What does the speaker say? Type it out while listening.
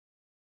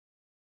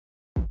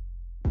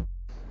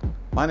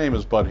My name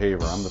is Bud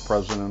Haver. I'm the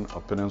president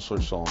of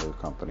Peninsular Cylinder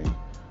Company.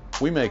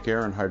 We make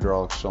air and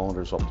hydraulic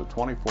cylinders up to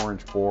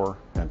 24-inch bore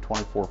and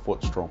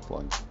 24-foot stroke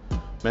length.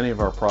 Many of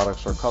our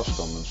products are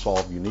custom and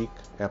solve unique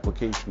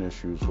application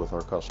issues with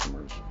our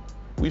customers.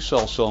 We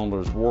sell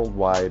cylinders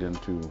worldwide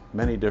into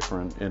many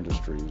different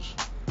industries: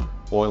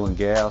 oil and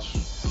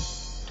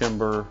gas,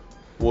 timber,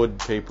 wood,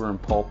 paper, and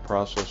pulp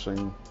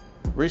processing.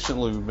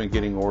 Recently, we've been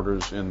getting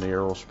orders in the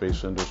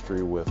aerospace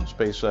industry with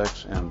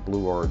SpaceX and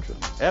Blue Origin.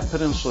 At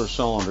Peninsular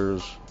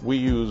Cylinders, we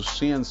use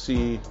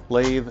CNC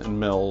lathe and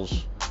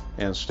mills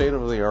and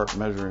state-of-the-art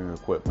measuring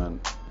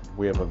equipment.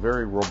 We have a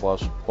very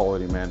robust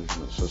quality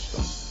management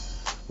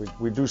system.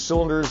 We do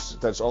cylinders,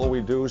 that's all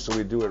we do, so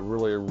we do it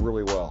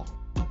really well.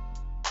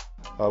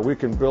 We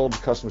can build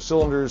custom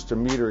cylinders to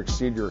meet or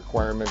exceed your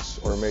requirements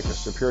or make a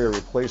superior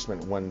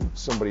replacement when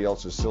somebody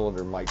else's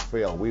cylinder might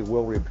fail. We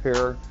will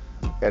repair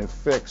and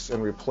fix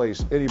and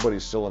replace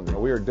anybody's cylinder.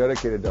 We are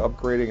dedicated to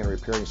upgrading and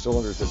repairing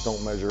cylinders that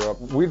don't measure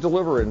up. We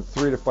deliver in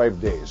 3 to 5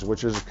 days,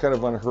 which is kind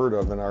of unheard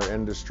of in our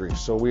industry.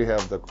 So we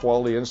have the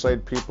quality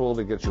inside people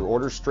to get your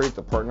orders straight,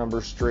 the part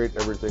numbers straight,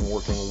 everything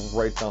working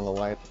right down the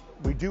line.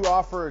 We do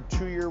offer a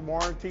 2-year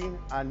warranty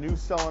on new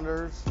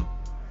cylinders.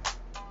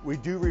 We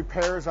do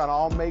repairs on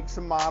all makes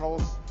and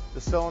models. The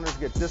cylinders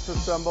get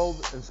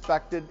disassembled,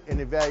 inspected, and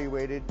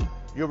evaluated.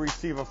 You'll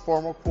receive a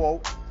formal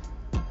quote.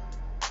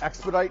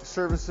 Expedite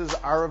services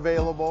are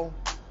available.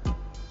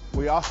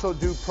 We also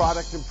do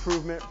product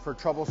improvement for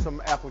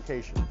troublesome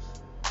applications.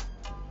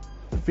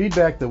 The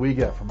feedback that we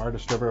get from our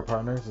distributor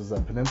partners is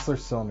that Peninsular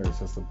Cylinders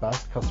has the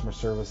best customer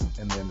service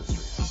in the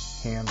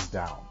industry, hands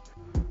down.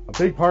 A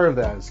big part of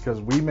that is because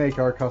we make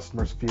our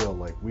customers feel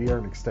like we are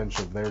an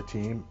extension of their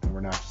team and we're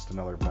not just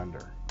another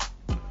vendor.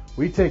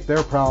 We take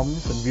their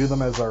problems and view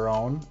them as our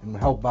own and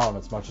help out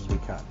as much as we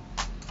can.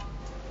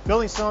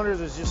 Building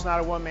cylinders is just not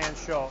a one-man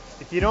show.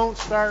 If you don't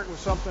start with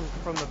something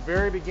from the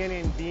very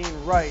beginning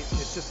being right,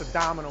 it's just a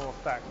domino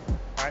effect.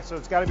 All right, so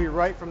it's got to be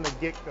right from the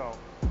get-go.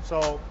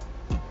 So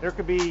there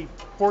could be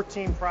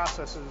 14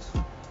 processes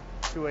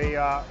to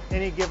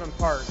any given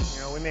part.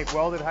 You know, we make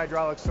welded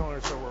hydraulic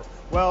cylinders, so we're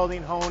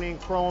welding, honing,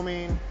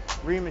 chroming,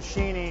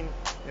 remachining.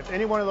 If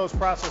any one of those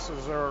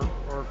processes or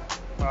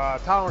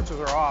tolerances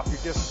are off,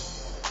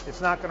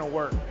 it's not going to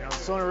work. You know, the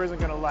cylinder isn't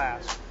going to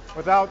last.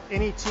 Without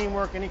any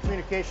teamwork, any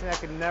communication, that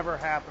could never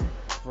happen.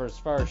 As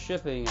far as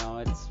shipping, you know,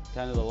 it's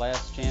kind of the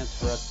last chance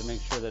for us to make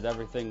sure that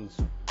everything's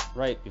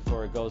right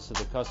before it goes to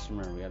the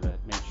customer. We have to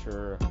make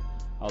sure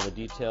all the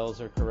details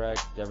are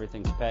correct,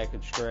 everything's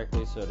packaged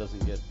correctly so it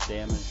doesn't get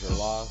damaged or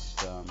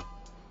lost, and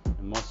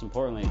most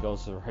importantly, it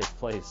goes to the right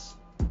place.